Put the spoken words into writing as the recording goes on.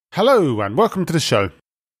Hello and welcome to the show.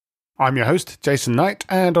 I'm your host, Jason Knight,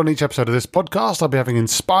 and on each episode of this podcast, I'll be having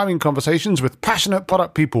inspiring conversations with passionate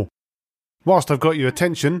product people. Whilst I've got your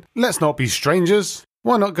attention, let's not be strangers.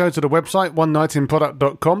 Why not go to the website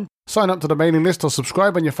onenightinproduct.com, sign up to the mailing list or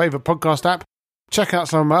subscribe on your favourite podcast app, check out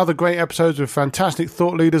some of my other great episodes with fantastic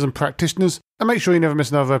thought leaders and practitioners, and make sure you never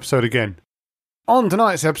miss another episode again. On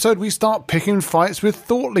tonight's episode, we start picking fights with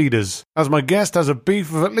thought leaders, as my guest has a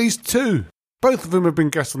beef of at least two. Both of them have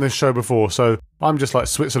been guests on this show before, so I'm just like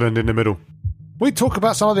Switzerland in the middle. We talk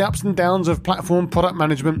about some of the ups and downs of platform product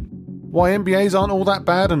management, why MBAs aren't all that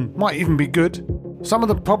bad and might even be good, some of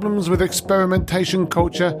the problems with experimentation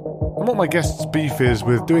culture, and what my guest's beef is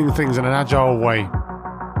with doing things in an agile way.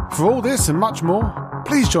 For all this and much more,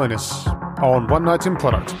 please join us on One Night in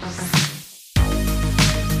Product.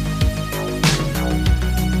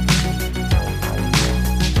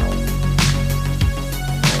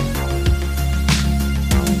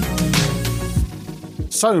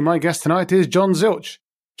 So, my guest tonight is John Zilch.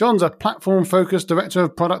 John's a platform-focused director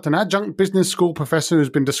of product and adjunct business school professor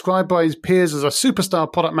who's been described by his peers as a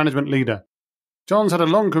superstar product management leader. John's had a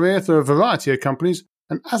long career through a variety of companies,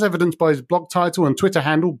 and as evidenced by his blog title and Twitter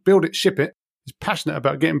handle, Build It, Ship It, is passionate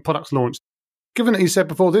about getting products launched. Given that he said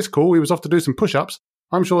before this call he was off to do some push-ups,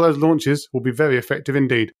 I'm sure those launches will be very effective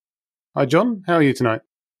indeed. Hi John, how are you tonight?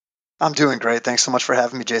 I'm doing great. Thanks so much for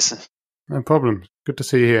having me, Jason. No problem. Good to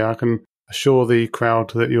see you here. I can assure the crowd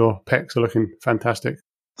that your pecs are looking fantastic.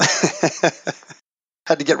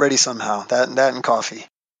 Had to get ready somehow. That and coffee.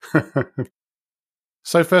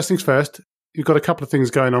 So first things first, you've got a couple of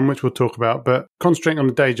things going on which we'll talk about, but concentrating on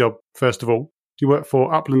the day job first of all. You work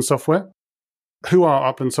for Upland Software. Who are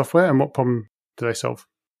Upland Software and what problem do they solve?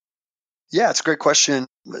 Yeah, it's a great question.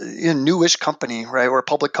 A newish company, right? We're a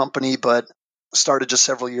public company, but started just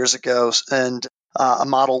several years ago, and a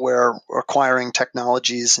model where we're acquiring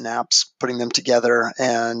technologies and apps, putting them together.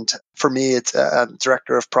 And for me, it's a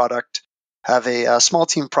director of product, have a small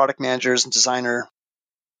team of product managers and designer,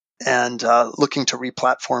 and looking to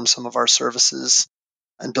re-platform some of our services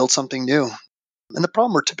and build something new. And the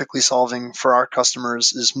problem we're typically solving for our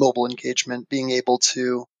customers is mobile engagement, being able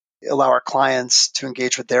to allow our clients to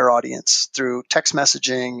engage with their audience through text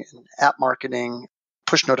messaging, app marketing,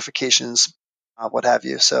 push notifications, what have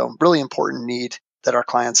you. So really important need that our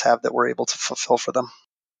clients have that we're able to fulfill for them.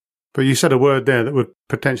 But you said a word there that would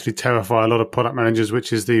potentially terrify a lot of product managers,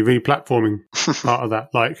 which is the re-platforming part of that.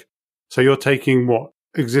 So you're taking what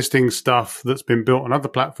existing stuff that's been built on other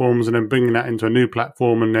platforms and then bringing that into a new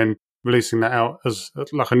platform and then releasing that out as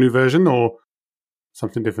like a new version or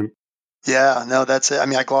something different? Yeah, no, that's it. I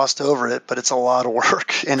mean, I glossed over it, but it's a lot of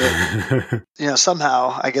work. And it,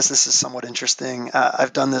 somehow, I guess this is somewhat interesting.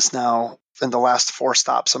 I've done this now in the last 4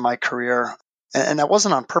 stops of my career, and that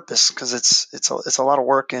wasn't on purpose because it's a lot of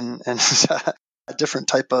work and a different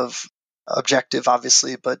type of objective,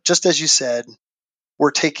 obviously. But just as you said,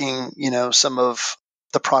 we're taking some of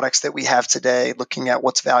the products that we have today, looking at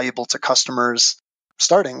what's valuable to customers,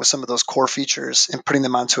 starting with some of those core features and putting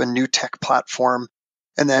them onto a new tech platform.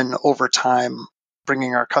 And then over time,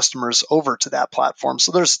 bringing our customers over to that platform.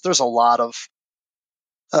 So there's a lot of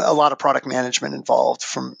product management involved,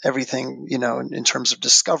 from everything in terms of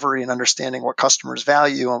discovery and understanding what customers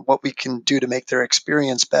value and what we can do to make their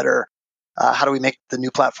experience better. How do we make the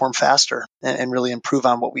new platform faster and really improve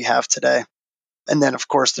on what we have today? And then, of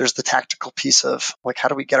course, there's the tactical piece of how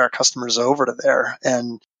do we get our customers over to there,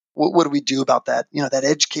 and what do we do about that? That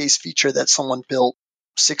edge case feature that someone built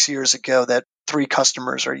 6 years ago that 3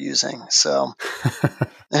 customers are using. So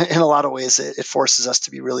in a lot of ways, it forces us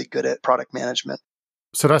to be really good at product management.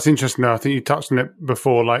 So that's interesting. I think you touched on it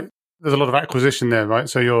before. There's a lot of acquisition there, right?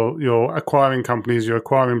 So you're acquiring companies, you're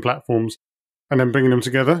acquiring platforms, and then bringing them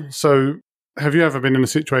together. So have you ever been in a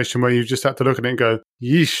situation where you've just had to look at it and go,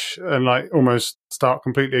 yeesh, and almost start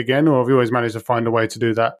completely again? Or have you always managed to find a way to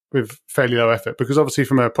do that with fairly low effort? Because obviously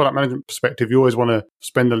from a product management perspective, you always want to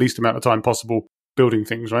spend the least amount of time possible building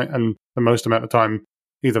things, right? And the most amount of time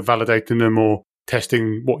either validating them or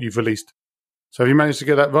testing what you've released. So have you managed to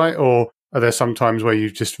get that right? Or are there some times where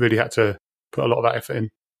you've just really had to put a lot of that effort in?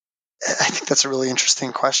 I think that's a really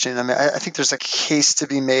interesting question. I mean, I think there's a case to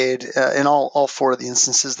be made in all 4 of the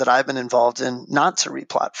instances that I've been involved in not to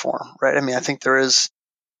re-platform, right? I mean, I think there is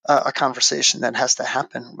a conversation that has to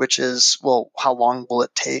happen, which is, well, how long will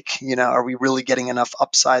it take? Are we really getting enough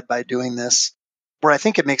upside by doing this? Where I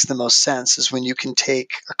think it makes the most sense is when you can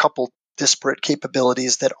take a couple disparate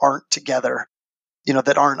capabilities that aren't together,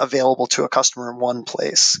 that aren't available to a customer in one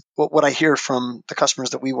place. What I hear from the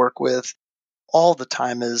customers that we work with all the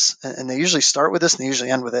time is, and they usually start with this and they usually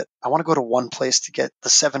end with it, I want to go to one place to get the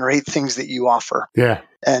 7 or 8 things that you offer. Yeah.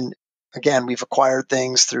 And again, we've acquired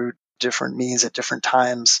things through different means at different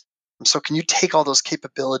times. So can you take all those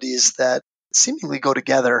capabilities that seemingly go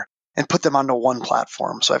together and put them onto one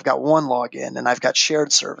platform? So I've got one login and I've got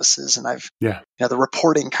shared services and the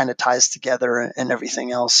reporting kind of ties together and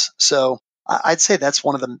everything else. So I'd say that's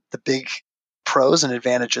one of the big pros and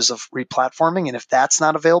advantages of replatforming. And if that's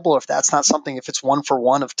not available, if that's not something, if it's one for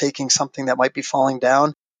one of taking something that might be falling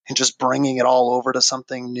down and just bringing it all over to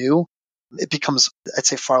something new, it becomes, I'd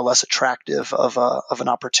say, far less attractive of an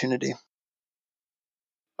opportunity.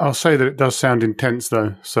 I'll say that it does sound intense,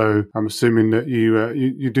 though. So I'm assuming that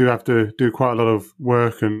you do have to do quite a lot of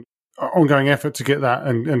work and ongoing effort to get that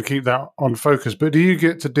and keep that on focus. But do you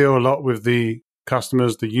get to deal a lot with the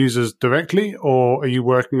customers, the users directly, or are you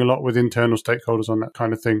working a lot with internal stakeholders on that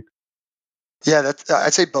kind of thing? Yeah,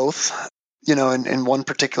 I'd say both. In one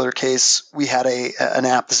particular case, we had an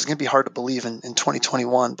app. This is going to be hard to believe in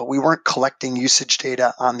 2021, but we weren't collecting usage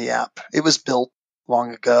data on the app. It was built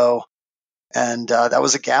long ago. And that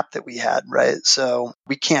was a gap that we had, right? So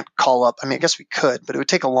we can't call up. I mean, I guess we could, but it would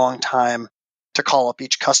take a long time to call up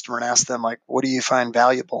each customer and ask them, like, what do you find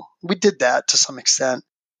valuable? We did that to some extent,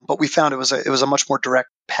 but we found it was a much more direct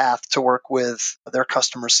path to work with their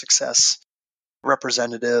customer success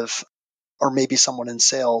representative or maybe someone in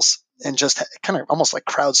sales and just kind of almost like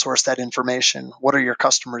crowdsource that information. What are your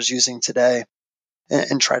customers using today?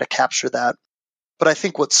 And try to capture that. But I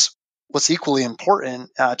think what's equally important,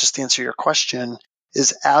 just to answer your question,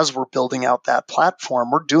 is as we're building out that platform,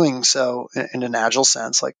 we're doing so in an agile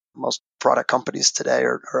sense, like most product companies today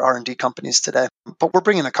or R&D companies today. But we're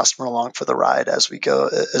bringing the customer along for the ride as we go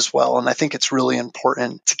as well. And I think it's really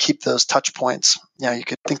important to keep those touch points. You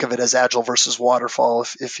could think of it as agile versus waterfall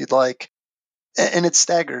if you'd like. And it's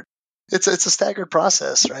staggered. It's a staggered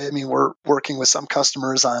process, right? I mean, we're working with some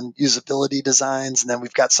customers on usability designs, and then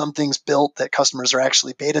we've got some things built that customers are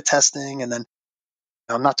actually beta testing. And then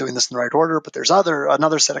I'm not doing this in the right order, but there's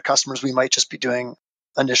another set of customers we might just be doing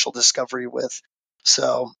initial discovery with.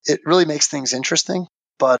 So it really makes things interesting,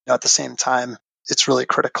 but at the same time, it's really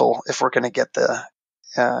critical if we're going to get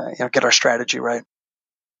get our strategy right.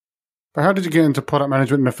 But how did you get into product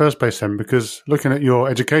management in the first place then? Because looking at your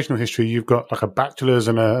educational history, you've got like a bachelor's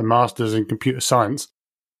and a master's in computer science.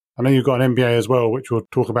 I know you've got an MBA as well, which we'll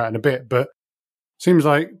talk about in a bit, but seems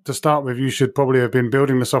like to start with, you should probably have been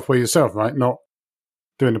building the software yourself, right? Not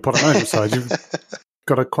doing the product management side. You've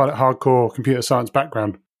got quite a hardcore computer science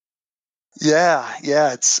background. Yeah,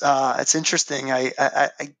 it's interesting.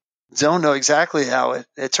 I don't know exactly how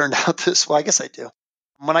it turned out this way. I guess I do.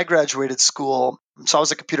 When I graduated school, so I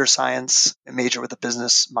was a computer science major with a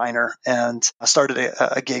business minor, and I started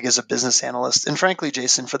a gig as a business analyst. And frankly,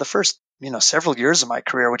 Jason, for the first several years of my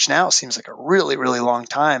career, which now seems like a really, really long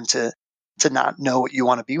time to not know what you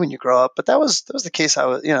want to be when you grow up, but that was the case.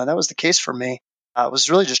 That was the case for me. I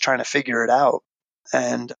was really just trying to figure it out.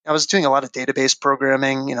 And I was doing a lot of database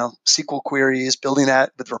programming, SQL queries, building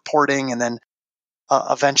that with reporting, and then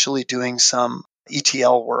eventually doing some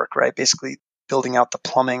ETL work, right? Basically building out the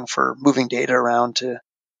plumbing for moving data around to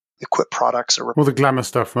equip products or all the glamour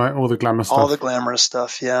stuff, right? All the glamorous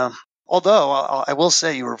stuff, yeah. Although I will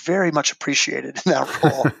say you were very much appreciated in that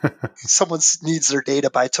role. Someone needs their data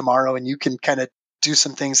by tomorrow, and you can kind of do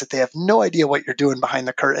some things that they have no idea what you're doing behind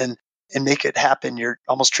the curtain and make it happen. You're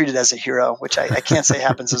almost treated as a hero, which I can't say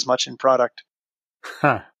happens as much in product.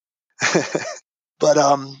 Huh. But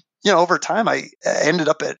over time, I ended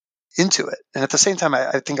up at Intuit, and at the same time,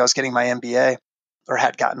 I think I was getting my MBA or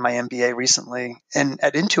had gotten my MBA recently. And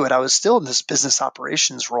at Intuit, I was still in this business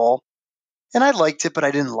operations role, and I liked it, but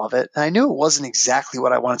I didn't love it, and I knew it wasn't exactly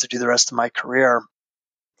what I wanted to do the rest of my career.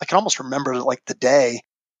 I can almost remember like the day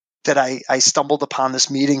that I stumbled upon this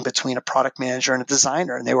meeting between a product manager and a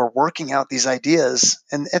designer, and they were working out these ideas.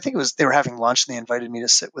 And I think they were having lunch, and they invited me to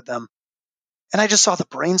sit with them. And I just saw the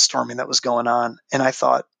brainstorming that was going on. And I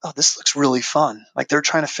thought, oh, this looks really fun. Like they're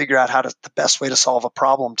trying to figure out the best way to solve a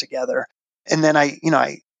problem together. And then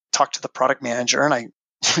I talked to the product manager, and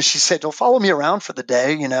she said, well, follow me around for the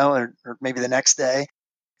day, or maybe the next day.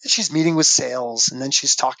 And she's meeting with sales, and then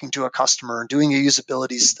she's talking to a customer and doing a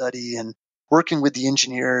usability study and working with the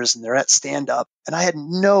engineers, and they're at stand up. And I had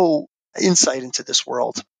no insight into this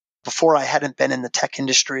world. Before, I hadn't been in the tech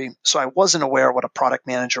industry, so I wasn't aware what a product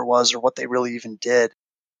manager was or what they really even did.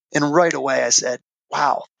 And right away I said,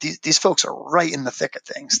 wow, these folks are right in the thick of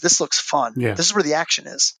things. This looks fun. Yeah. This is where the action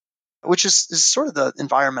is, which is sort of the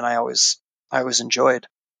environment I always enjoyed.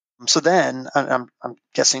 So then I'm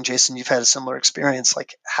guessing, Jason, you've had a similar experience.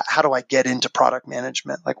 Like, how do I get into product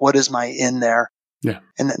management? Like, what is my in there? Yeah.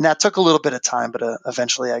 And that took a little bit of time, but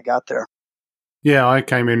eventually I got there. Yeah, I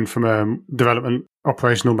came in from a development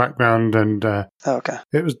operational background, and Okay.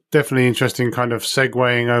 it was definitely interesting kind of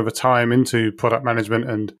segueing over time into product management,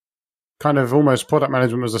 and kind of almost product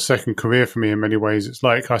management was a second career for me in many ways. It's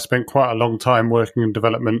like I spent quite a long time working in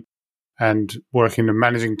development and working and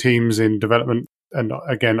managing teams in development, and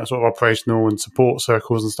again, sort of operational and support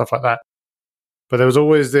circles and stuff like that. But there was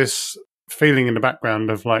always this feeling in the background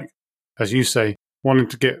of, like, as you say, wanting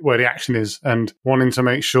to get where the action is and wanting to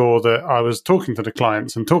make sure that I was talking to the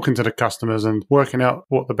clients and talking to the customers and working out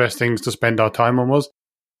what the best things to spend our time on was.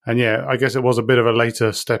 And yeah, I guess it was a bit of a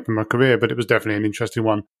later step in my career, but it was definitely an interesting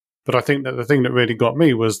one. But I think that the thing that really got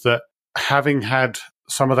me was that having had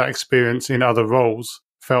some of that experience in other roles,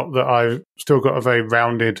 felt that I've still got a very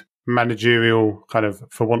rounded managerial kind of,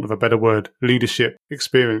 for want of a better word, leadership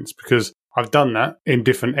experience, because I've done that in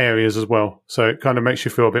different areas as well. So it kind of makes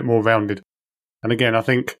you feel a bit more rounded. And again, I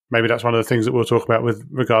think maybe that's one of the things that we'll talk about with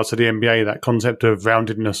regards to the MBA, that concept of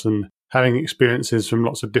roundedness and having experiences from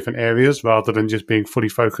lots of different areas rather than just being fully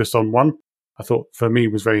focused on one, I thought for me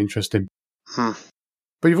was very interesting.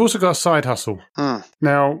 But you've also got a side hustle.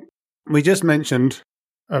 Now, we just mentioned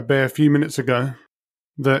a bare few minutes ago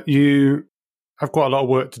that you have quite a lot of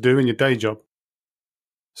work to do in your day job.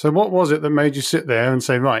 So what was it that made you sit there and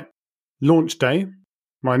say, right, launch day,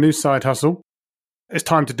 my new side hustle, it's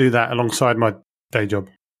time to do that alongside my day job?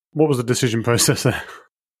 What was the decision process there?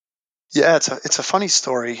 Yeah, it's a funny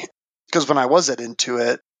story, because when I was at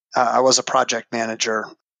Intuit, I was a project manager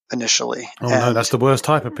initially. Oh, no, that's the worst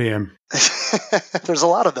type of PM. There's a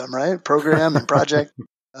lot of them, right? Program and project.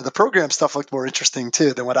 The program stuff looked more interesting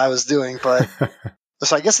too than what I was doing. But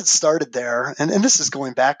so I guess it started there. And this is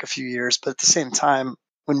going back a few years, but at the same time,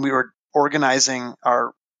 when we were organizing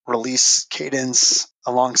our release cadence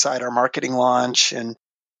alongside our marketing launch, and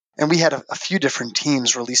we had a few different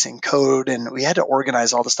teams releasing code, and we had to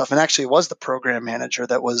organize all the stuff. And actually, it was the program manager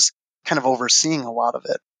that was kind of overseeing a lot of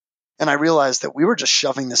it. And I realized that we were just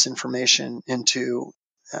shoving this information into,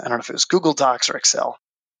 I don't know if it was Google Docs or Excel.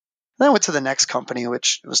 Then I went to the next company,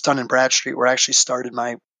 which was Dun & Bradstreet, where I actually started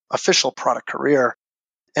my official product career.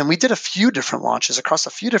 And we did a few different launches across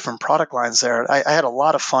a few different product lines there. I had a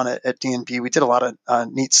lot of fun at D&B. We did a lot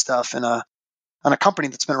of neat stuff on a company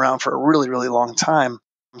that's been around for a really, really long time.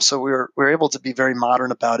 So we were able to be very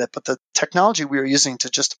modern about it. But the technology we were using to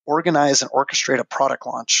just organize and orchestrate a product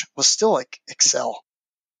launch was still like Excel.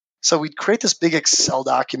 So we'd create this big Excel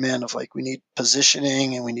document of, like, we need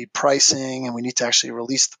positioning and we need pricing and we need to actually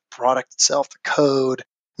release the product itself, the code.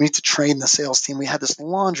 We need to train the sales team. We had this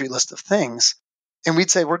laundry list of things. And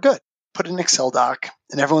we'd say, we're good. Put in an Excel doc,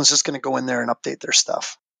 and everyone's just going to go in there and update their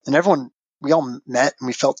stuff. And we all met and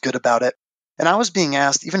we felt good about it. And I was being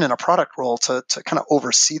asked, even in a product role, to kind of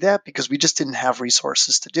oversee that, because we just didn't have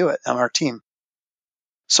resources to do it on our team.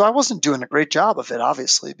 So I wasn't doing a great job of it,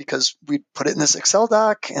 obviously, because we'd put it in this Excel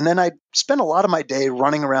doc, and then I'd spend a lot of my day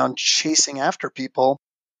running around chasing after people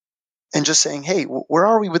and just saying, hey, where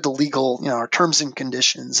are we with the legal, our terms and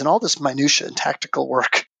conditions and all this minutia and tactical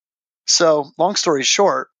work? So long story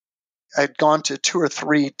short, I'd gone to 2 or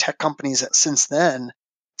 3 tech companies since then,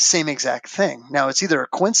 same exact thing. Now, it's either a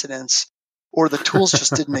coincidence or the tools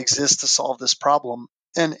just didn't exist to solve this problem.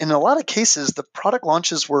 And in a lot of cases, the product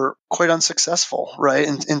launches were quite unsuccessful, right?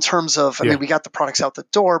 In terms of, I mean, we got the products out the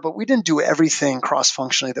door, but we didn't do everything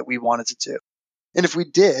cross-functionally that we wanted to do. And if we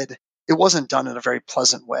did, it wasn't done in a very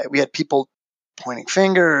pleasant way. We had people pointing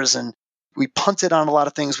fingers, and we punted on a lot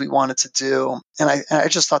of things we wanted to do. And I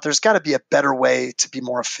just thought there's got to be a better way to be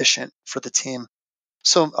more efficient for the team.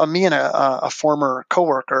 So me and a former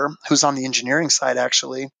coworker who's on the engineering side,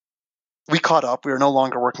 actually, we caught up. We were no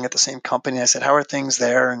longer working at the same company. I said, how are things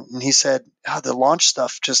there? And he said, the launch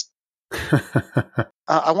stuff just,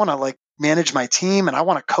 I want to manage my team, and I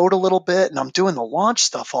want to code a little bit, and I'm doing the launch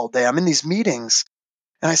stuff all day. I'm in these meetings.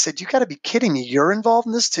 And I said, you got to be kidding me. You're involved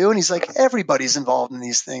in this too? And he's like, everybody's involved in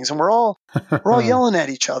these things, and we're all yelling at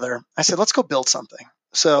each other. I said, let's go build something.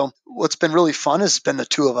 So what's been really fun has been the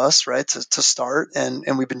two of us, right, to start. And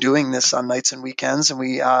we've been doing this on nights and weekends. And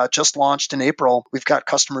we just launched in April. We've got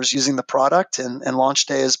customers using the product, and launch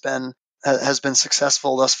day has been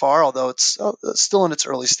successful thus far, although it's still in its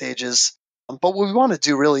early stages. But what we want to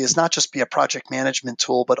do really is not just be a project management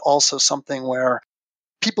tool, but also something where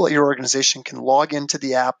people at your organization can log into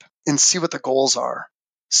the app and see what the goals are,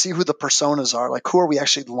 see who the personas are, like who are we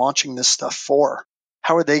actually launching this stuff for?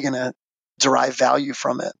 How are they going to derive value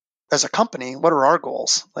from it? As a company, what are our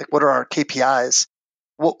goals? Like, what are our KPIs?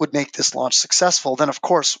 what would make this launch successful, then of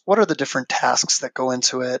course, what are the different tasks that go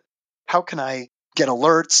into it? How can I get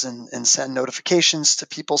alerts and send notifications to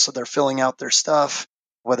people so they're filling out their stuff,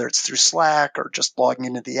 whether it's through Slack or just logging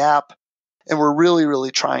into the app? And we're really,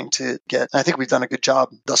 really trying to I think we've done a good job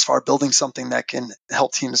thus far building something that can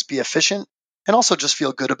help teams be efficient and also just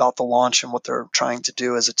feel good about the launch and what they're trying to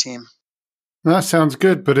do as a team. That sounds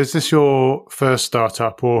good, but is this your first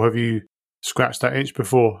startup or have you scratched that itch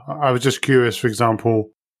before? I was just curious, for example,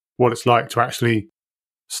 what it's like to actually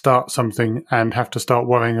start something and have to start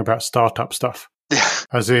worrying about startup stuff. Yeah.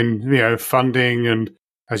 As in, funding and,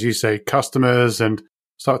 as you say, customers, and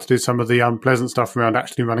start to do some of the unpleasant stuff around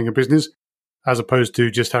actually running a business, as opposed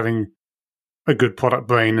to just having a good product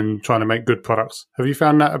brain and trying to make good products. Have you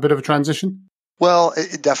found that a bit of a transition? Well,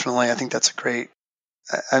 definitely. I think that's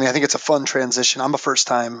I think it's a fun transition. I'm a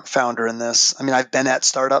first-time founder in this. I mean, I've been at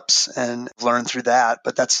startups and learned through that,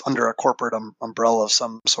 but that's under a corporate umbrella of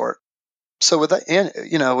some sort. So with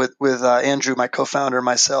Andrew, my co-founder, and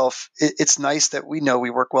myself, it's nice that we know we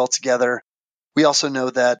work well together. We also know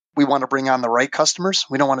that we want to bring on the right customers.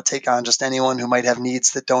 We don't want to take on just anyone who might have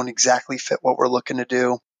needs that don't exactly fit what we're looking to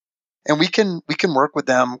do. And we can work with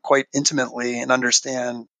them quite intimately and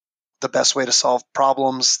understand the best way to solve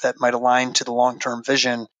problems that might align to the long-term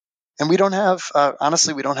vision. And we don't have,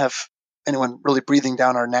 honestly, we don't have anyone really breathing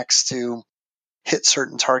down our necks to hit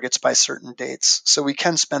certain targets by certain dates. So we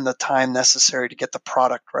can spend the time necessary to get the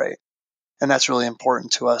product right. And that's really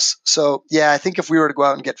important to us. So yeah, I think if we were to go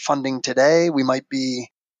out and get funding today, we might be,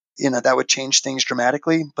 that would change things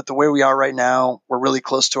dramatically. But the way we are right now, we're really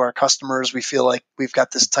close to our customers. We feel like we've got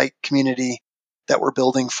this tight community that we're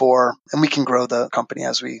building for, and we can grow the company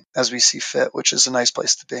as we see fit, which is a nice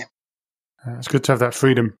place to be. It's good to have that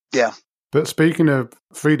freedom. Yeah. But speaking of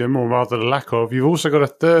freedom, or rather the lack of, you've also got a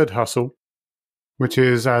third hustle, which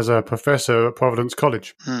is as a professor at Providence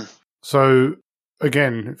College. So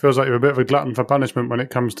again, it feels like you're a bit of a glutton for punishment when it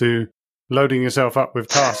comes to loading yourself up with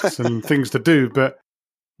tasks and things to do. But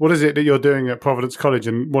what is it that you're doing at Providence College,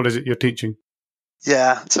 and what is it you're teaching?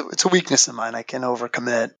 Yeah, it's a weakness of mine. I can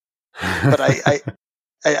overcommit. But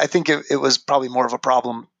I think it was probably more of a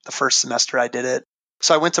problem the first semester I did it.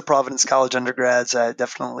 So I went to Providence College undergrads. I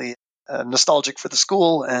definitely nostalgic for the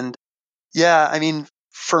school. And yeah, I mean,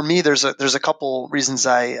 for me, there's a couple reasons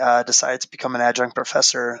I decided to become an adjunct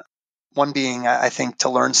professor. One being, I think, to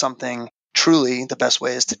learn something truly, the best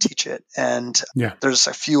way is to teach it. And there's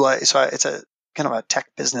a few, so it's a kind of a tech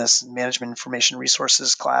business management information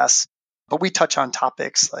resources class. But we touch on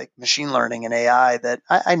topics like machine learning and AI that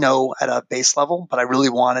I know at a base level, but I really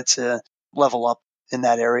wanted to level up in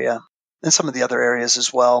that area and some of the other areas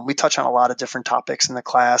as well. We touch on a lot of different topics in the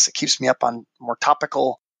class. It keeps me up on more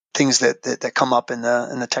topical things that come up in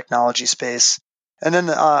the technology space. And then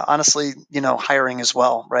honestly, hiring as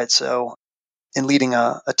well, right? So in leading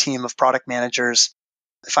a team of product managers,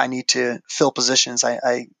 if I need to fill positions,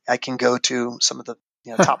 I can go to some of the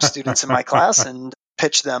top students in my class and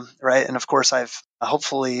pitch them, right? And of course, I've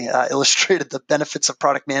hopefully illustrated the benefits of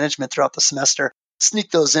product management throughout the semester. Sneak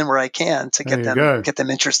those in where I can to get them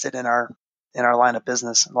interested in our line of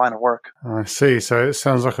business, line of work. I see. So it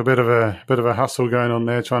sounds like a bit of a hustle going on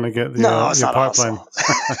there, trying to get your pipeline.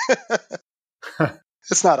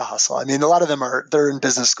 It's not a hustle. I mean, a lot of them they're in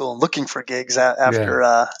business school and looking for gigs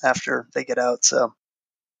after they get out.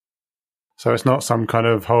 So it's not some kind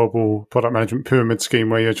of horrible product management pyramid scheme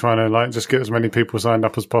where you're trying to just get as many people signed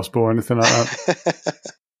up as possible or anything like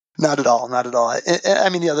that. Not at all. Not at all. I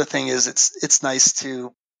mean, the other thing is it's nice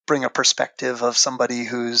to bring a perspective of somebody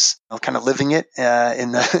who's kind of living it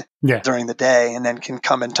during the day, and then can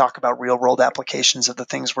come and talk about real world applications of the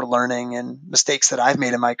things we're learning and mistakes that I've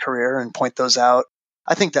made in my career and point those out.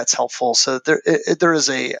 I think that's helpful. So there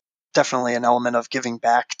is definitely an element of giving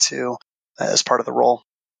back to as part of the role.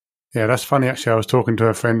 Yeah, that's funny. Actually, I was talking to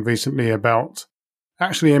a friend recently about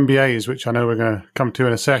actually MBAs, which I know we're going to come to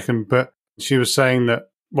in a second, but she was saying that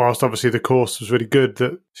whilst obviously the course was really good,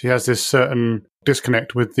 that she has this certain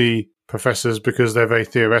disconnect with the professors because they're very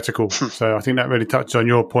theoretical. So I think that really touched on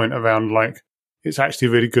your point around it's actually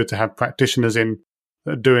really good to have practitioners in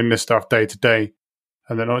that are doing this stuff day to day,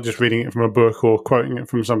 and they're not just reading it from a book or quoting it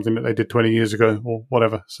from something that they did 20 years ago or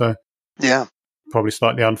whatever. So yeah, probably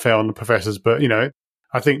slightly unfair on the professors, but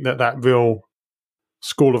I think that real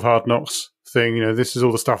school of hard knocks thing, this is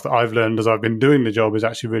all the stuff that I've learned as I've been doing the job, is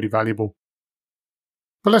actually really valuable.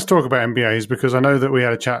 But let's talk about MBAs, because I know that we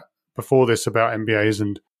had a chat before this about MBAs,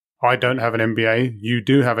 and I don't have an MBA. You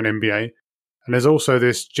do have an MBA. And there's also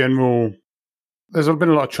there's been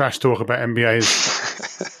a lot of trash talk about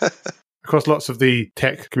MBAs across lots of the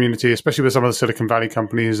tech community, especially with some of the Silicon Valley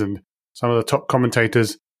companies and some of the top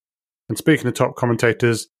commentators. And speaking of top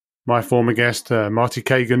commentators, my former guest, Marty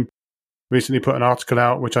Kagan, recently put an article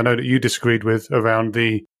out, which I know that you disagreed with, around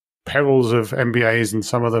the perils of MBAs and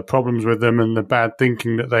some of the problems with them and the bad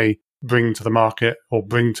thinking that they bring to the market or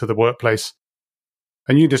bring to the workplace.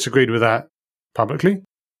 And you disagreed with that publicly.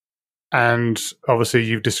 And obviously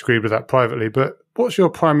you've disagreed with that privately. But what's your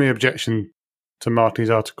primary objection to Marty's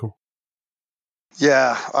article?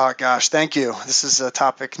 Yeah. Oh, gosh. Thank you. This is a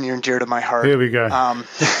topic near and dear to my heart. Here we go.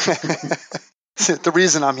 The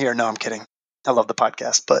reason I'm here, no, I'm kidding. I love the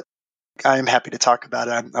podcast, but I'm happy to talk about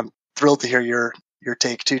it. I'm thrilled to hear your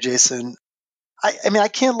take too, Jason. I mean, I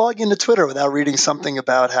can't log into Twitter without reading something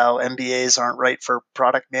about how MBAs aren't right for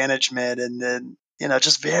product management, and then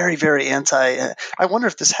just very, very anti. I wonder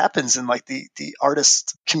if this happens in like the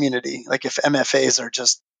artist community, like if MFAs are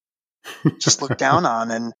just looked down on.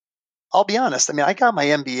 And I'll be honest, I mean, I got my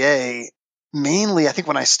MBA mainly, I think,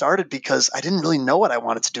 when I started because I didn't really know what I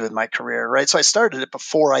wanted to do with my career, right? So I started it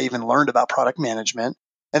before I even learned about product management.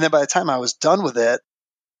 And then by the time I was done with it,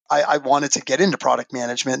 I wanted to get into product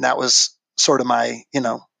management. And that was sort of my,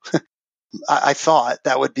 I thought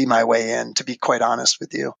that would be my way in, to be quite honest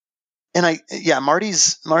with you. And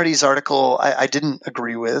Marty's article, I didn't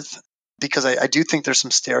agree with because I do think there's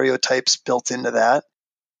some stereotypes built into that.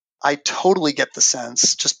 I totally get the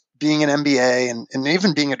sense, just being an MBA and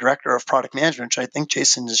even being a director of product management, which I think,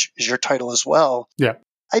 Jason, is your title as well. Yeah.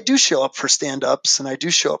 I do show up for stand-ups and I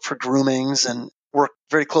do show up for groomings and work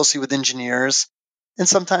very closely with engineers. And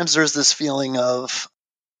sometimes there's this feeling of,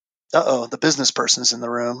 the business person's in the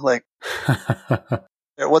room. Like,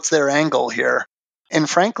 what's their angle here? And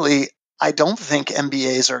frankly, I don't think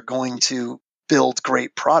MBAs are going to build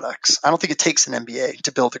great products. I don't think it takes an MBA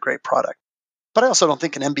to build a great product. But I also don't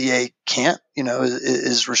think an MBA can't,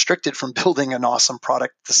 is restricted from building an awesome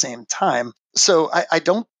product at the same time. So I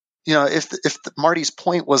don't, if Marty's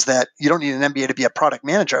point was that you don't need an MBA to be a product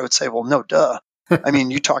manager, I would say, well, no, duh. I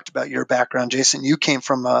mean, you talked about your background, Jason. You came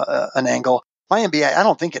from an angle. My MBA, I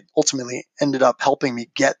don't think it ultimately ended up helping me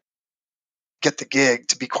get the gig,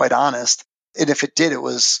 to be quite honest. And if it did, it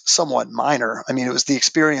was somewhat minor. I mean, it was the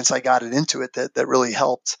experience I got into it that really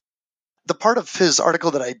helped. The part of his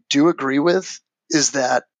article that I do agree with is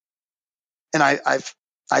that, and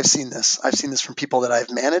I've seen this. I've seen this from people that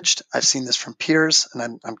I've managed. I've seen this from peers,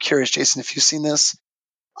 and I'm curious, Jason, if you've seen this.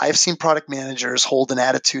 I've seen product managers hold an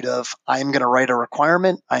attitude of, I'm going to write a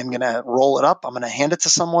requirement, I'm going to roll it up, I'm going to hand it to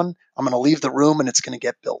someone, I'm going to leave the room, and it's going to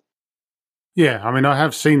get built. Yeah, I mean, I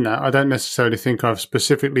have seen that. I don't necessarily think I've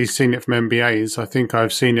specifically seen it from MBAs. I think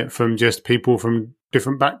I've seen it from just people from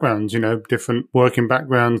different backgrounds, different working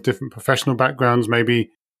backgrounds, different professional backgrounds,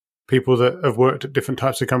 maybe people that have worked at different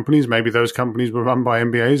types of companies. Maybe those companies were run by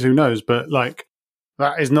MBAs, who knows? But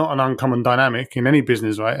that is not an uncommon dynamic in any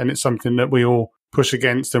business, right? And it's something that we all push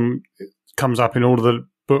against, and it comes up in all of the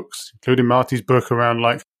books, including Marty's book, around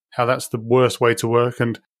how that's the worst way to work.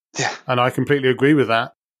 And I completely agree with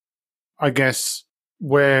that. I guess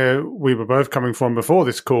where we were both coming from before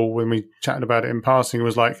this call, when we chatted about it in passing,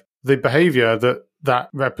 was the behavior that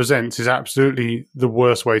represents is absolutely the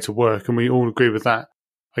worst way to work. And we all agree with that.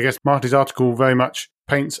 I guess Marty's article very much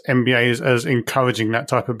paints MBAs as encouraging that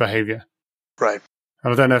type of behavior. Right.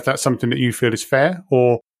 And I don't know if that's something that you feel is fair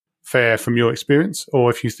from your experience,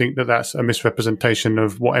 or if you think that that's a misrepresentation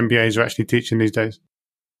of what MBAs are actually teaching these days.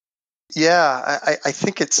 Yeah, I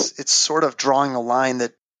think it's sort of drawing a line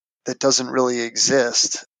that doesn't really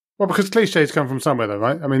exist. Well, because cliches come from somewhere, though,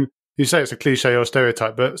 right? I mean, you say it's a cliche or a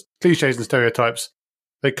stereotype, but cliches and stereotypes,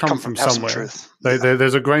 they come from somewhere. Some truth.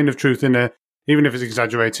 There's a grain of truth in there, even if it's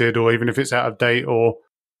exaggerated or even if it's out of date or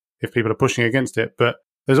if people are pushing against it. But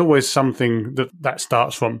there's always something that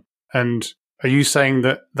starts from. And are you saying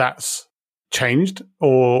that that's changed,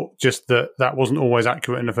 or just that wasn't always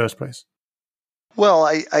accurate in the first place? Well,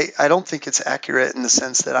 I don't think it's accurate in the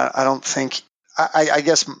sense that I don't think, I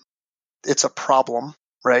guess it's a problem,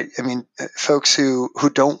 right? I mean, folks who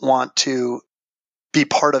don't want to be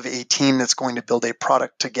part of a team that's going to build a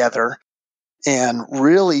product together and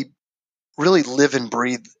really, really live and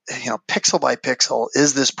breathe, pixel by pixel,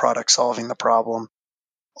 is this product solving the problem?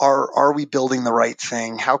 Are we building the right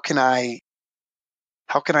thing? How can I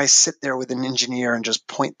sit there with an engineer and just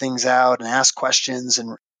point things out and ask questions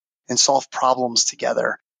and solve problems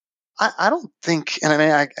together? I don't think, and I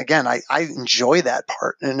mean, I enjoy that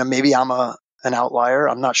part, and maybe I'm an outlier,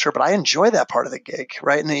 I'm not sure, but I enjoy that part of the gig,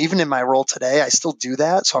 right? And even in my role today, I still do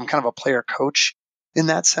that. So I'm kind of a player coach in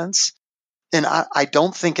that sense. And I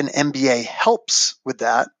don't think an MBA helps with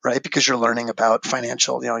that, right? Because you're learning about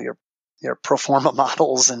financial, your pro forma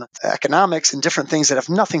models and economics and different things that have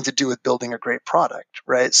nothing to do with building a great product,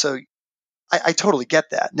 right? So I totally get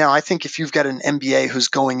that. Now, I think if you've got an MBA who's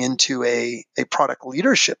going into a product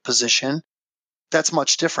leadership position, that's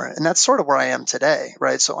much different. And that's sort of where I am today,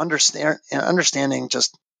 right? So understanding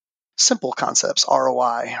just simple concepts,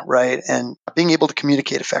 ROI, right? And being able to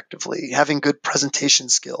communicate effectively, having good presentation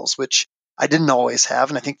skills, which I didn't always have.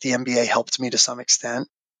 And I think the MBA helped me to some extent.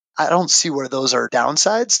 I don't see where those are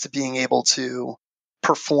downsides to being able to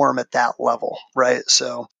perform at that level, right?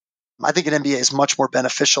 So I think an MBA is much more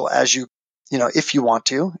beneficial as if you want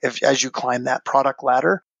to, as you climb that product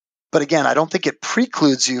ladder. But again, I don't think it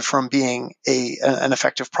precludes you from being an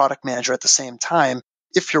effective product manager at the same time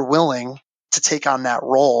if you're willing to take on that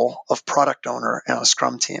role of product owner in a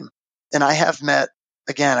Scrum team. And I've met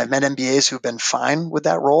MBAs who've been fine with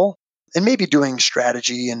that role and maybe doing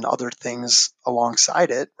strategy and other things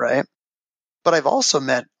alongside it, right? But I've also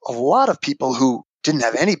met a lot of people who didn't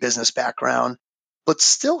have any business background, but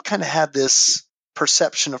still kind of had this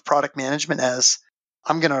perception of product management as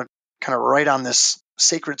I'm going to kind of write on this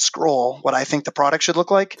sacred scroll what I think the product should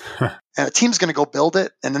look like. And a team's going to go build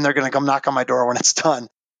it, and then they're going to come knock on my door when it's done.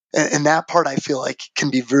 And that part I feel like can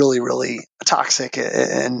be really, really toxic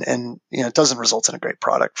and it doesn't result in a great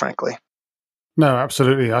product, frankly. No,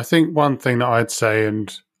 absolutely. I think one thing that I'd say,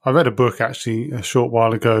 and I read a book actually a short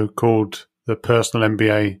while ago called The Personal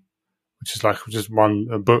MBA, which is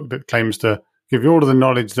a book that claims to give you all of the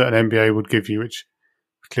knowledge that an MBA would give you, which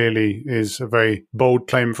clearly is a very bold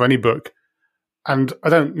claim for any book. And I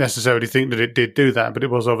don't necessarily think that it did do that, but it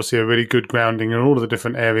was obviously a really good grounding in all of the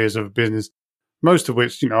different areas of business, most of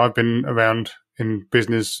which, I've been around in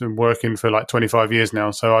business and working for like 25 years now.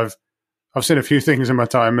 So I've seen a few things in my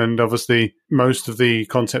time, and obviously most of the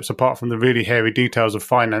concepts, apart from the really hairy details of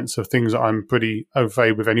finance, are things that I'm pretty au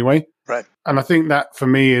fait with anyway. Right. And I think that for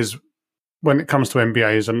me is when it comes to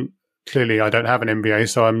MBAs, and clearly I don't have an MBA,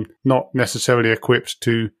 so I'm not necessarily equipped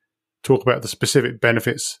to talk about the specific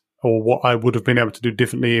benefits or what I would have been able to do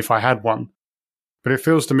differently if I had one. But it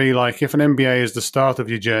feels to me like if an MBA is the start of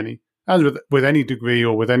your journey, as with any degree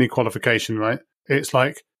or with any qualification, right? It's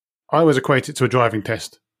like, I always equate it to a driving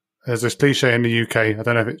test. There's this cliche in the UK, I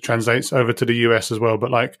don't know if it translates over to the US as well,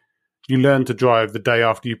 but like, you learn to drive the day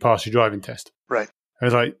after you pass your driving test. Right. And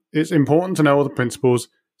it's like, it's important to know all the principles,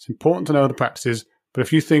 it's important to know the practices, but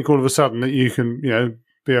if you think all of a sudden that you can,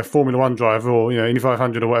 be a Formula One driver or, Indy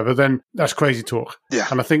 500 or whatever, then that's crazy talk. Yeah.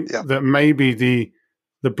 And I think that maybe the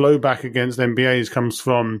blowback against MBAs comes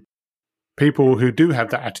from people who do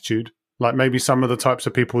have that attitude, like maybe some of the types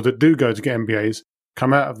of people that do go to get MBAs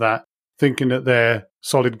come out of that thinking that they're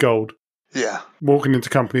solid gold. Yeah. Walking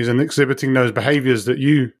into companies and exhibiting those behaviors that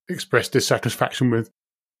you express dissatisfaction with,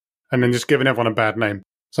 and then just giving everyone a bad name.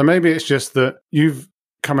 So maybe it's just that you've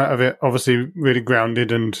come out of it obviously really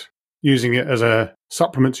grounded and using it as a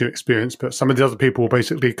supplement to your experience, but some of the other people will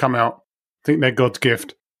basically come out, think they're God's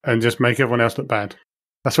gift, and just make everyone else look bad.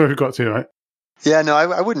 That's where we've got to, right? Yeah, no,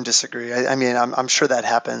 I wouldn't disagree. I mean, I'm sure that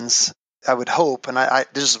happens. I would hope, and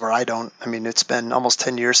this is where I don't. I mean, it's been almost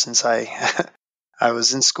 10 years since I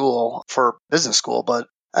was in school for business school, but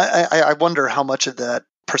I wonder how much of that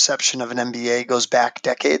perception of an MBA goes back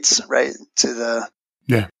decades, right? To the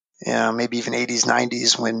maybe even 80s,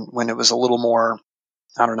 90s when it was a little more,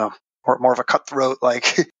 I don't know, more of a cutthroat,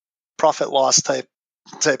 like profit loss type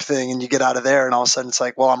thing. And you get out of there and all of a sudden it's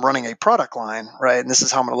like, well, I'm running a product line, right? And this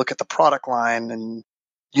is how I'm going to look at the product line and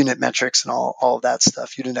unit metrics and all of that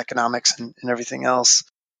stuff, unit economics and everything else.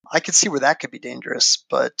 I could see where that could be dangerous,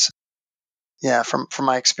 but yeah, from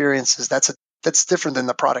my experiences, that's different than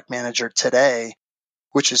the product manager today,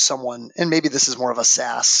 which is someone, and maybe this is more of a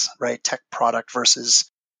SaaS, right? Tech product versus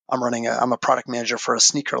I'm a product manager for a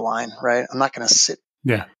sneaker line, right? I'm not going to sit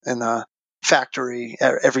in the factory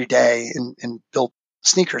every day and build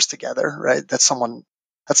sneakers together, right? That's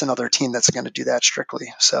another team that's going to do that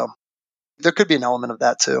strictly. So there could be an element of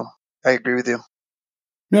that too. I agree with you.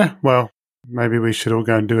 Yeah, well, maybe we should all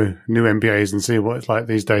go and do new MBAs and see what it's like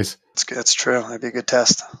these days. That's true. That'd be a good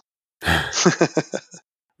test.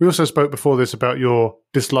 We also spoke before this about your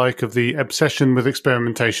dislike of the obsession with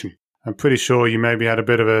experimentation. I'm pretty sure you maybe had a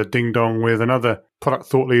bit of a ding-dong with another product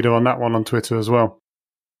thought leader on that one on Twitter as well.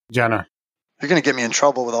 Jana. You're going to get me in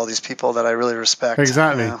trouble with all these people that I really respect.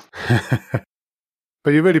 Exactly.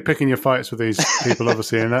 But you're really picking your fights with these people,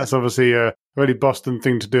 obviously, and that's obviously a really Boston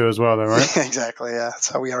thing to do as well, though, right? Exactly, yeah.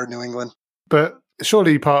 That's how we are in New England. But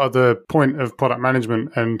surely part of the point of product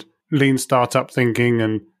management and lean startup thinking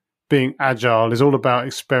and being agile is all about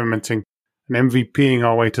experimenting and MVPing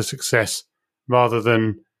our way to success rather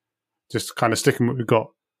than just kind of sticking with what we've got.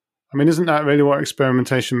 I mean, isn't that really what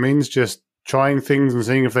experimentation means? Just trying things and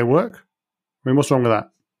seeing if they work? I mean, what's wrong with that?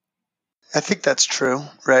 I think that's true,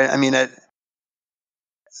 right? I mean,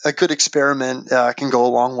 a good experiment can go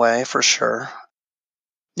a long way for sure.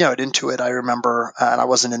 At Intuit, I remember, and I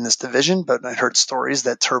wasn't in this division, but I heard stories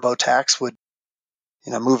that TurboTax would,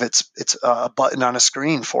 move its button on a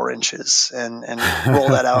screen 4 inches and roll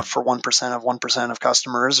that out for 1% of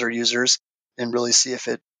customers or users and really see if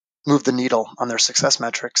it moved the needle on their success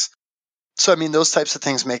metrics. So, I mean, those types of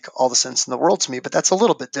things make all the sense in the world to me, but that's a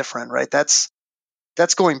little bit different, right? That's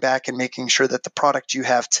going back and making sure that the product you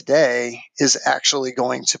have today is actually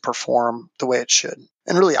going to perform the way it should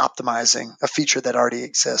and really optimizing a feature that already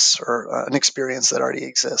exists or an experience that already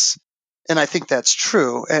exists. And I think that's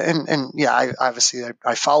true. And yeah,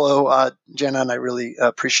 I follow Jenna, and I really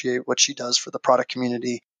appreciate what she does for the product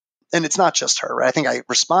community. And it's not just her, right? I think I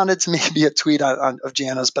responded to maybe a tweet of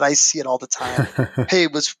Jana's, but I see it all the time. Hey,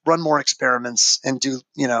 let's run more experiments and do,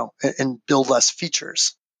 and build less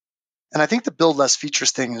features. And I think the build less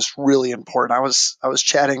features thing is really important. I was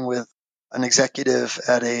chatting with an executive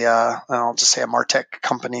at I'll just say a MarTech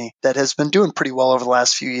company that has been doing pretty well over the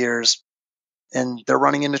last few years, and they're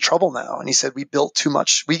running into trouble now. And he said, we built too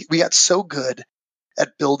much. We got so good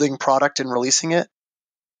at building product and releasing it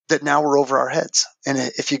that now we're over our heads. And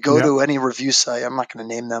if you go to any review site, I'm not going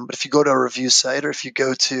to name them, but if you go to a review site or if you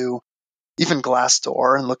go to even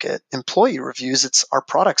Glassdoor and look at employee reviews, it's our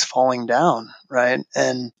product's falling down, right?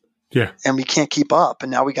 And we can't keep up.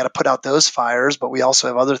 And now we got to put out those fires, but we also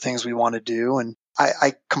have other things we want to do. And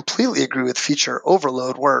I completely agree with feature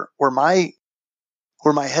overload where my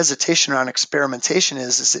hesitation around experimentation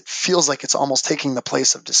is it feels like it's almost taking the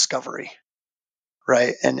place of discovery,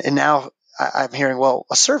 right? And now I'm hearing, well,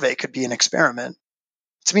 a survey could be an experiment.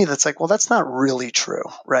 To me, that's like, well, that's not really true,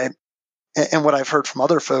 right? And what I've heard from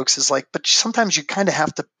other folks is like, but sometimes you kind of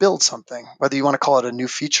have to build something, whether you want to call it a new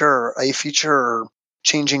feature or a feature or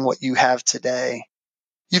changing what you have today.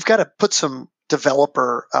 You've got to put some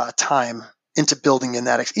developer time into building in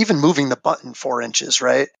that, even moving the button 4 inches,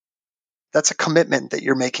 right? That's a commitment that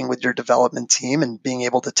you're making with your development team and being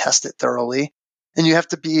able to test it thoroughly. And you have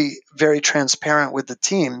to be very transparent with the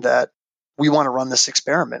team that we want to run this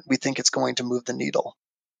experiment. We think it's going to move the needle.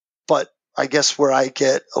 But I guess where I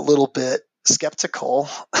get a little bit skeptical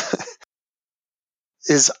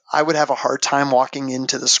is I would have a hard time walking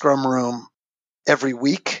into the Scrum room every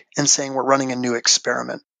week and saying we're running a new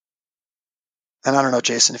experiment. And I don't know,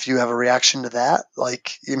 Jason, if you have a reaction to that.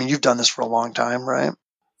 Like, I mean, you've done this for a long time, right?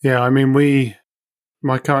 Yeah, I mean,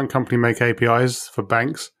 my current company make APIs for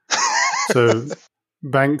banks. So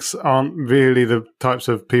banks aren't really the types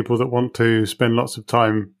of people that want to spend lots of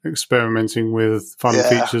time experimenting with fun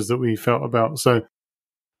features that we felt about. So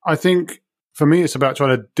I think for me, it's about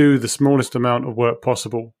trying to do the smallest amount of work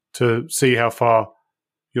possible to see how far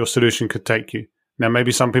your solution could take you. Now,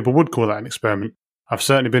 maybe some people would call that an experiment. I've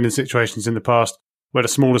certainly been in situations in the past where the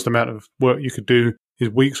smallest amount of work you could do is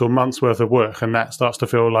weeks or months worth of work, and that starts to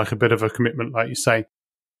feel like a bit of a commitment, like you say.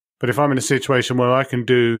 But if I'm in a situation where I can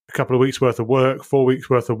do a couple of weeks worth of work, 4 weeks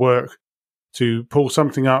worth of work to pull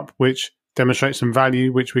something up which demonstrates some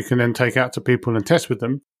value, which we can then take out to people and test with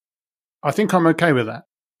them, I think I'm okay with that.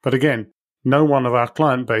 But again, no one of our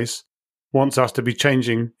client base wants us to be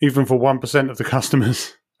changing, even for 1% of the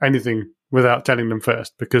customers, anything without telling them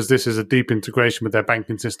first, because this is a deep integration with their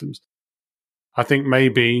banking systems. I think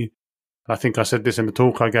maybe, I think I said this in the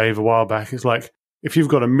talk I gave a while back, it's like, if you've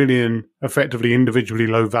got 1 million effectively individually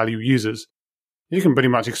low-value users, you can pretty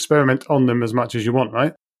much experiment on them as much as you want,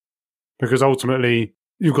 right? Because ultimately,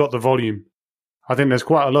 you've got the volume. I think there's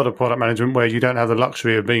quite a lot of product management where you don't have the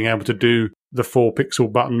luxury of being able to do the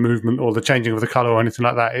 4-pixel button movement or the changing of the color or anything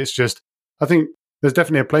like that. It's just, I think there's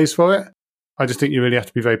definitely a place for it. I just think you really have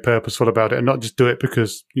to be very purposeful about it and not just do it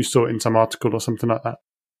because you saw it in some article or something like that.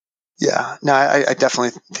 Yeah, no, I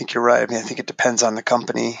definitely think you're right. I mean, I think it depends on the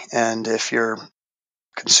company. And if you're a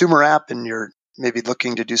consumer app and you're maybe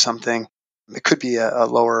looking to do something, it could be a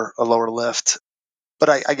lower lift. But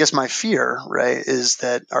I guess my fear, right, is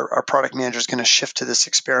that our product manager is going to shift to this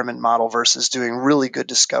experiment model versus doing really good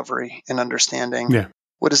discovery and understanding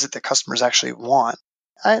what is it that customers actually want.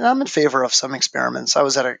 I'm in favor of some experiments. I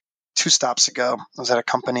was at 2 stops ago, I was at a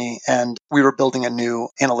company and we were building a new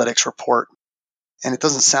analytics report. And it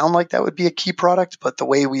doesn't sound like that would be a key product, but the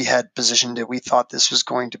way we had positioned it, we thought this was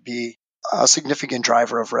going to be a significant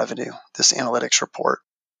driver of revenue, this analytics report.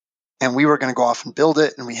 And we were going to go off and build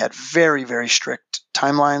it. And we had very, very strict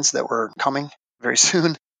timelines that were coming very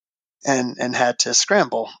soon and had to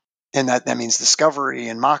scramble. And that means discovery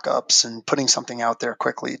and mock-ups and putting something out there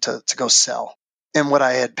quickly to go sell. And what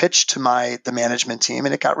I had pitched to the management team,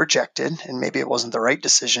 and it got rejected, and maybe it wasn't the right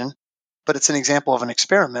decision, but it's an example of an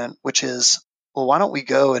experiment, which is, well, why don't we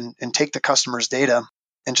go and take the customer's data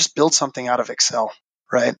and just build something out of Excel,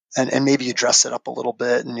 right? And maybe you dress it up a little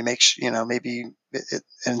bit and you make, maybe it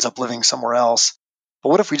ends up living somewhere else. But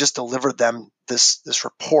what if we just delivered them this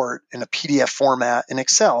report in a PDF format in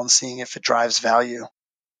Excel and seeing if it drives value,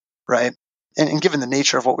 right? And given the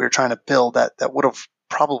nature of what we were trying to build, that would have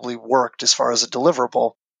probably worked as far as a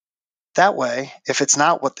deliverable. That way, if it's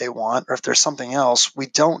not what they want, or if there's something else, we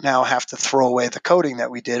don't now have to throw away the coding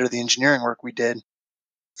that we did or the engineering work we did.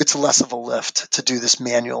 It's less of a lift to do this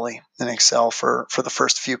manually in Excel for the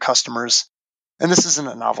first few customers. And this isn't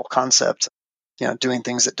a novel concept. Doing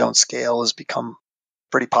things that don't scale has become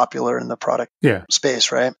pretty popular in the product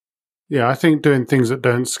space, right? Yeah, I think doing things that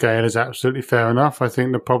don't scale is absolutely fair enough. I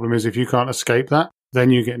think the problem is if you can't escape that, then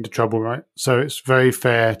you get into trouble, right? So it's very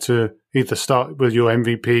fair to either start with your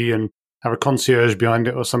MVP and have a concierge behind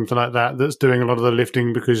it or something like that that's doing a lot of the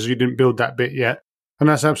lifting because you didn't build that bit yet. And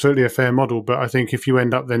that's absolutely a fair model. But I think if you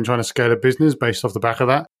end up then trying to scale a business based off the back of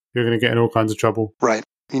that, you're going to get in all kinds of trouble. Right.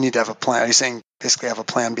 You need to have a plan. Are you saying basically have a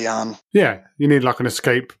plan beyond? Yeah, you need like an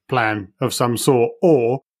escape plan of some sort.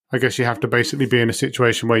 Or I guess you have to basically be in a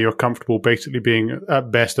situation where you're comfortable basically being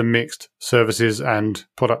at best a mixed services and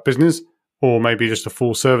product business, or maybe just a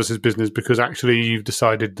full services business because actually you've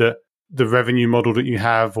decided that the revenue model that you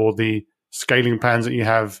have or the scaling plans that you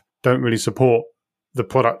have don't really support the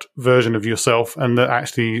product version of yourself, and that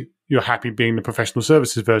actually you're happy being the professional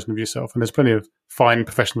services version of yourself. And there's plenty of fine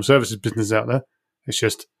professional services businesses out there. It's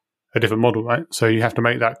just a different model, right? So you have to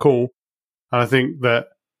make that call. And I think that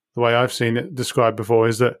the way I've seen it described before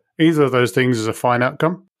is that either of those things is a fine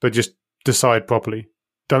outcome, but just decide properly.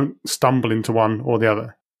 Don't stumble into one or the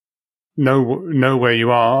other. Know where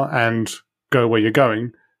you are and go where you're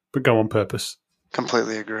going, but go on purpose.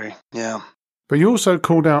 Completely agree. Yeah. But you also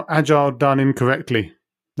called out agile done incorrectly.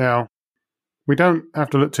 Now, we don't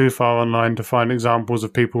have to look too far online to find examples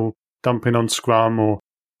of people dumping on Scrum or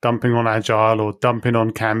dumping on Agile or dumping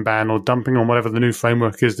on Kanban or dumping on whatever the new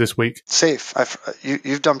framework is this week. Safe.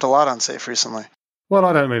 You've dumped a lot on Safe recently. Well,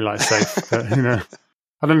 I don't really like Safe, but,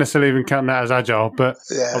 I don't necessarily even count that as Agile, but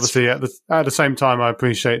obviously at the same time, I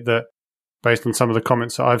appreciate that based on some of the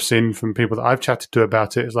comments that I've seen from people that I've chatted to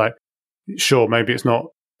about it, it's like, sure, maybe it's not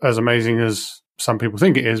as amazing as some people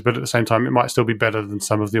think it is, but at the same time, it might still be better than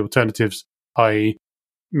some of the alternatives, i.e.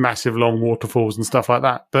 massive long waterfalls and stuff like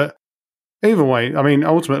that. But either way, I mean,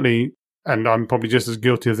 ultimately, and I'm probably just as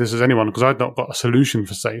guilty of this as anyone because I've not got a solution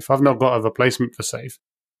for Safe. I've not got a replacement for Safe.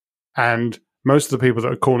 And most of the people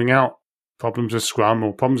that are calling out problems with Scrum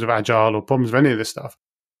or problems with Agile or problems with any of this stuff,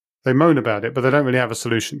 they moan about it, but they don't really have a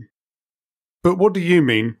solution. But what do you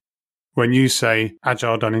mean when you say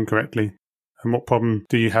Agile done incorrectly? And what problem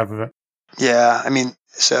do you have with it? Yeah, I mean,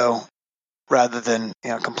 so rather than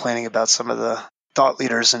complaining about some of the thought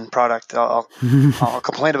leaders in product, I'll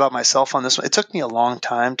complain about myself on this one. It took me a long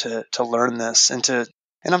time to learn this and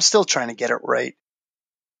I'm still trying to get it right,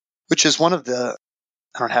 which is one of the,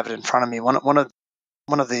 I don't have it in front of me, one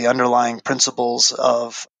of the underlying principles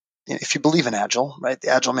of, if you believe in Agile, right? The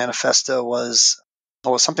Agile Manifesto was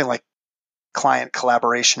something like client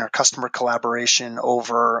collaboration or customer collaboration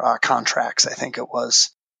over contracts, I think it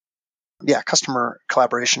was. Yeah, customer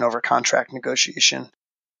collaboration over contract negotiation.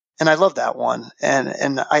 And I love that one.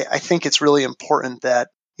 And I think it's really important that,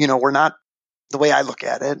 we're not, the way I look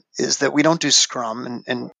at it is that we don't do Scrum.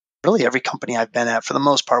 And really every company I've been at, for the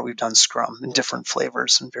most part, we've done Scrum in different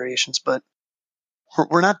flavors and variations. But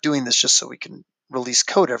we're not doing this just so we can release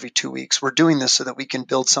code every 2 weeks. We're doing this so that we can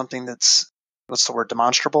build something that's, what's the word,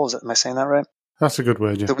 demonstrable? Am I saying that right? That's a good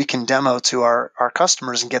word, yeah. That we can demo to our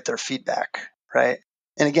customers and get their feedback, right?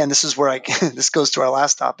 And again, this is where this goes to our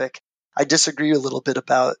last topic. I disagree a little bit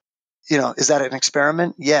about, is that an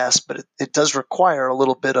experiment? Yes, but it does require a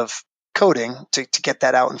little bit of coding to get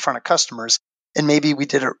that out in front of customers. And maybe we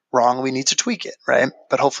did it wrong. We need to tweak it, right?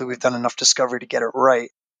 But hopefully we've done enough discovery to get it right.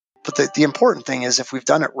 But the important thing is if we've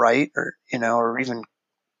done it right or even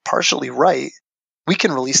partially right, we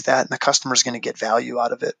can release that and the customer's going to get value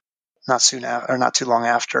out of it not too long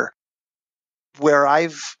after. Where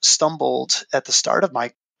I've stumbled at the start of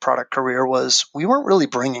my product career was we weren't really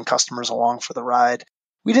bringing customers along for the ride.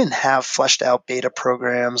 We didn't have fleshed out beta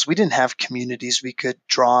programs. We didn't have communities we could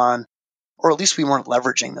draw on, or at least we weren't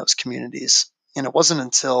leveraging those communities. And it wasn't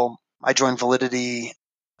until I joined Validity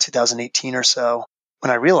 2018 or so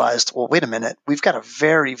when I realized, well, wait a minute, we've got a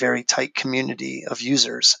very, very tight community of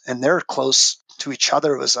users and they're close to each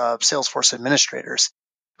other. It was Salesforce administrators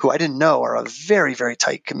who I didn't know are a very, very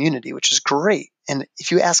tight community, which is great. And if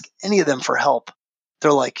you ask any of them for help,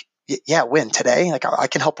 they're like, yeah, when? Today? Like, I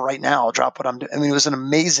can help right now. I'll drop what I'm doing. I mean, it was an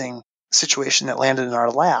amazing situation that landed in our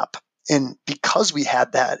lap. And because we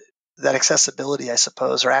had that accessibility, I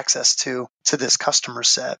suppose, or access to this customer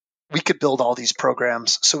set. We could build all these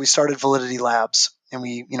programs. So we started Validity Labs, and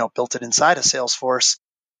we, built it inside of Salesforce,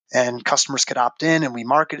 and customers could opt in, and we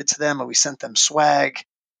marketed to them, and we sent them swag.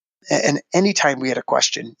 And anytime we had a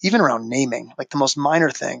question, even around naming, like the most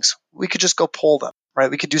minor things, we could just go poll them,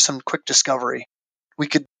 right? We could do some quick discovery. We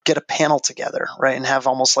could get a panel together, right? And have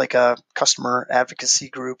almost like a customer advocacy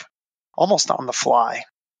group almost on the fly.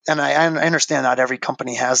 And I understand not every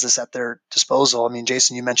company has this at their disposal. I mean,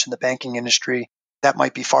 Jason, you mentioned the banking industry. That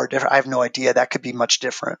might be far different. I have no idea. That could be much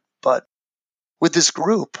different. But with this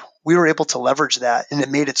group, we were able to leverage that, and it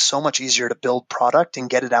made it so much easier to build product and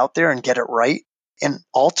get it out there and get it right and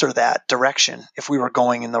alter that direction if we were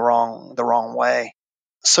going in the wrong way.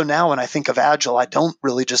 So now when I think of Agile, I don't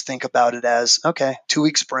really just think about it as, okay,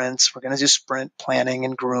 2-week sprints. We're going to do sprint planning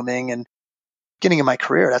and grooming. And beginning of my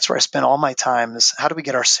career, that's where I spent all my time, is how do we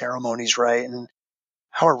get our ceremonies right? And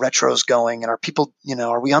how are retros going? And are people,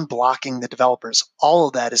 are we unblocking the developers? All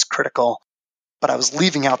of that is critical. But I was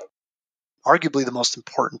leaving out arguably the most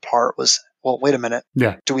important part was, well, wait a minute.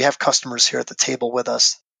 Yeah. Do we have customers here at the table with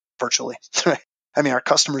us virtually? I mean, our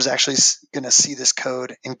customers actually going to see this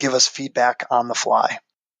code and give us feedback on the fly.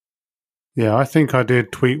 Yeah, I think I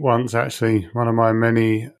did tweet once, actually, one of my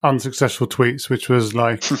many unsuccessful tweets, which was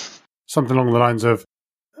like something along the lines of,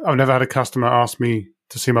 I've never had a customer ask me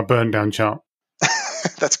to see my burn down chart.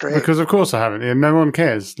 That's great. Because of course I haven't. And no one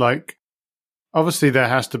cares. Like, obviously there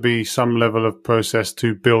has to be some level of process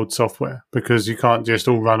to build software, because you can't just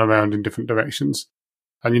all run around in different directions.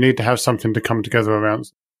 And you need to have something to come together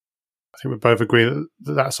around. I think we both agree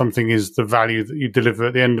that something is the value that you deliver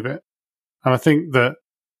at the end of it. And I think that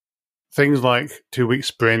things like 2-week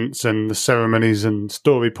sprints and the ceremonies and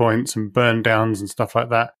story points and burn downs and stuff like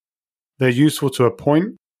that, they're useful to a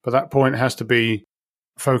point, but that point has to be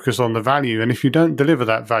focused on the value. And if you don't deliver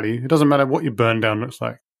that value, it doesn't matter what your burn down looks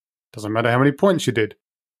like. It doesn't matter how many points you did. It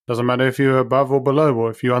doesn't matter if you're above or below,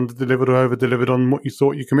 or if you under-delivered or over-delivered on what you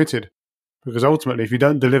thought you committed. Because ultimately, if you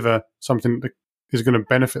don't deliver something that is going to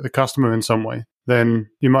benefit the customer in some way, then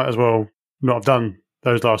you might as well not have done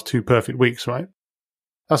those last 2 perfect weeks, right?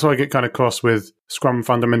 That's why I get kind of cross with Scrum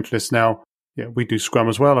fundamentalists now. Yeah, we do Scrum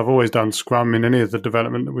as well. I've always done Scrum in any of the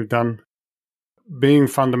development that we've done. Being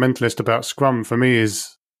fundamentalist about Scrum for me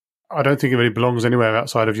is, I don't think it really belongs anywhere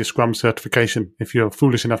outside of your Scrum certification. If you're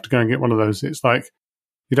foolish enough to go and get one of those, it's like,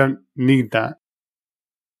 you don't need that.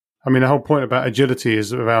 I mean, the whole point about agility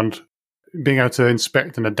is around being able to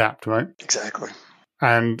inspect and adapt, right? Exactly.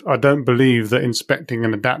 And I don't believe that inspecting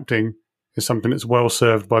and adapting is something that's well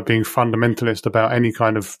served by being fundamentalist about any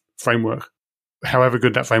kind of framework, however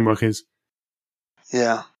good that framework is.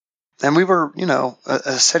 Yeah. And we were,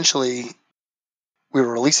 essentially, we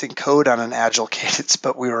were releasing code on an agile cadence,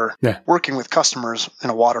 but we were working with customers in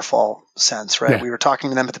a waterfall sense, right? Yeah. We were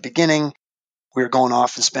talking to them at the beginning. We were going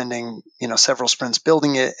off and spending, several sprints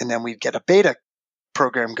building it, and then we'd get a beta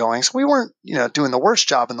program going. So we weren't, doing the worst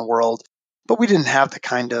job in the world, but we didn't have the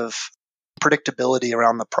kind of predictability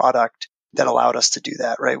around the product that allowed us to do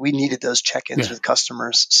that, right? We needed those check-ins with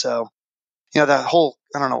customers. So, that whole,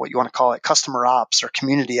 I don't know what you want to call it, customer ops or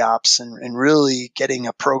community ops, and really getting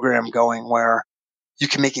a program going where you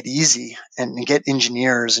can make it easy and get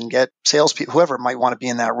engineers and get salespeople, whoever might want to be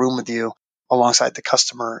in that room with you alongside the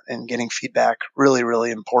customer and getting feedback, really,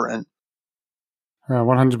 really important.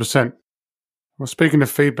 100%. Well, speaking of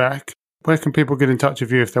feedback, where can people get in touch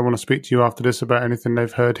with you if they want to speak to you after this about anything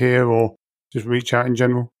they've heard here, or just reach out in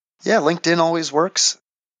general? Yeah, LinkedIn always works.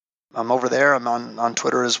 I'm over there. I'm on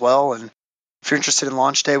Twitter as well. And if you're interested in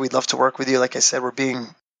Launch Day, we'd love to work with you. Like I said, we're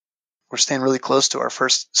staying really close to our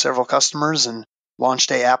first several customers, and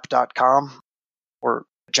launchdayapp.com or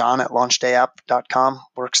john@launchdayapp.com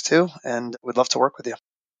works too. And we'd love to work with you.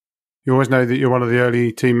 You always know that you're one of the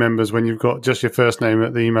early team members when you've got just your first name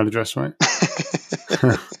at the email address, right?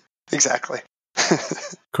 Exactly.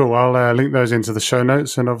 Cool. I'll link those into the show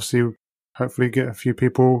notes, and obviously hopefully get a few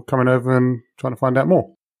people coming over and trying to find out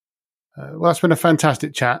more. Well, that's been a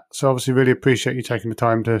fantastic chat. So obviously really appreciate you taking the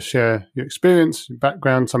time to share your experience, your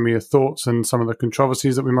background, some of your thoughts, and some of the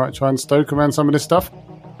controversies that we might try and stoke around some of this stuff.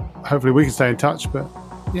 Hopefully we can stay in touch. But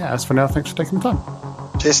yeah, as for now, thanks for taking the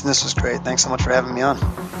time. Jason, this was great. Thanks so much for having me on.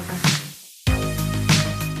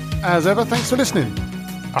 As ever, thanks for listening.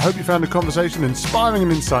 I hope you found the conversation inspiring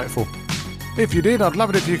and insightful. If you did, I'd love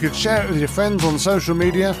it if you could share it with your friends on social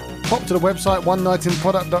media, pop to the website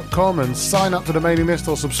onenightinproduct.com and sign up to the mailing list,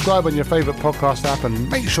 or subscribe on your favourite podcast app, and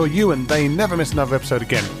make sure you and they never miss another episode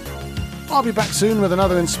again. I'll be back soon with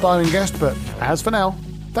another inspiring guest, but as for now,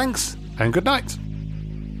 thanks and good night.